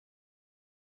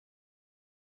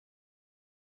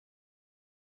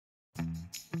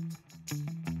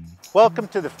Welcome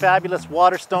to the fabulous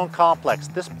Waterstone complex.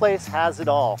 This place has it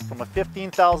all, from a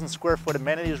 15,000 square foot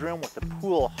amenities room with a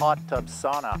pool, hot tub,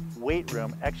 sauna, weight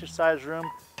room, exercise room.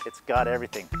 It's got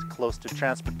everything. It's close to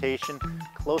transportation,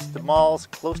 close to malls,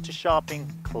 close to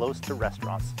shopping, close to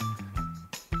restaurants.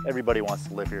 Everybody wants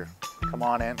to live here. Come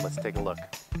on in, let's take a look.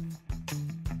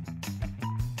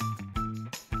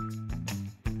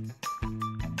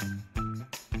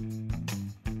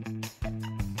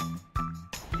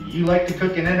 Do you like to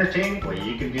cook and entertain? Well,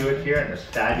 you can do it here in this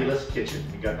fabulous kitchen.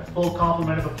 We got the full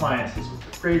complement of appliances with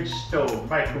the fridge, stove,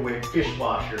 microwave,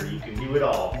 dishwasher. You can do it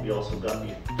all. We also got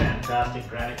these fantastic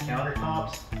granite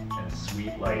countertops and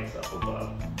sweet lights up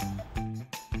above.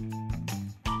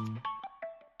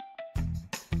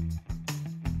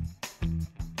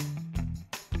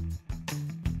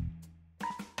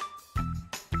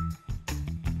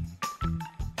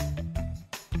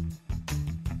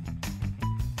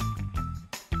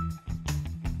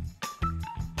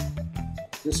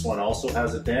 This one also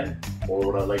has a den,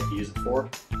 or what I like to use it for,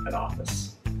 an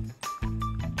office.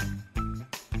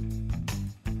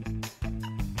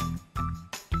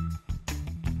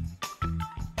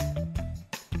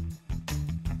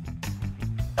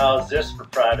 How's this for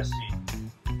privacy?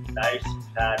 Nice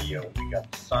patio. We got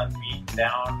the sun beating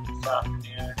down this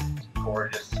afternoon. It's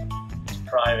gorgeous. It's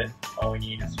private. All we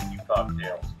need is a few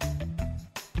cocktails.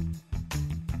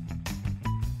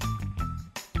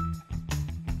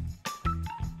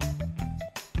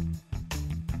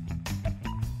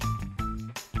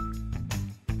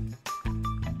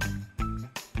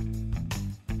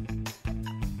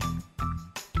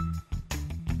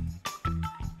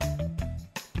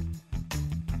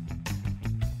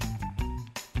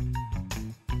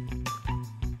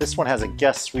 This one has a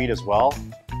guest suite as well,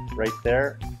 right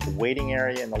there. The waiting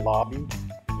area in the lobby.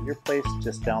 Your place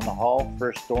just down the hall,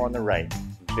 first door on the right.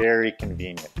 Very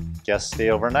convenient. Guests stay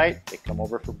overnight, they come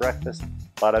over for breakfast,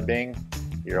 bada bing,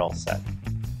 you're all set.